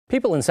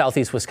People in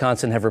southeast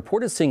Wisconsin have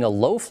reported seeing a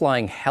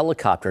low-flying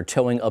helicopter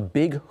towing a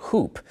big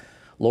hoop.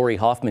 Lori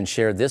Hoffman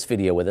shared this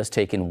video with us,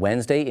 taken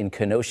Wednesday in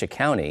Kenosha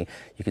County.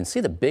 You can see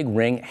the big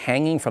ring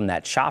hanging from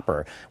that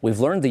chopper. We've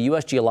learned the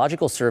U.S.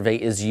 Geological Survey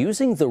is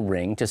using the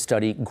ring to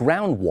study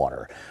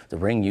groundwater. The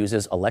ring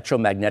uses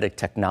electromagnetic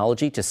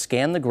technology to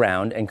scan the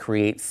ground and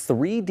create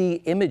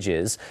 3D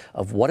images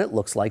of what it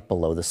looks like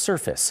below the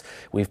surface.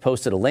 We've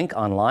posted a link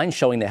online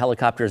showing the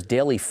helicopter's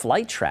daily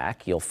flight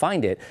track. You'll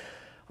find it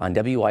on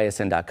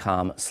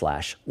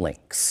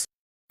WISN.com/links.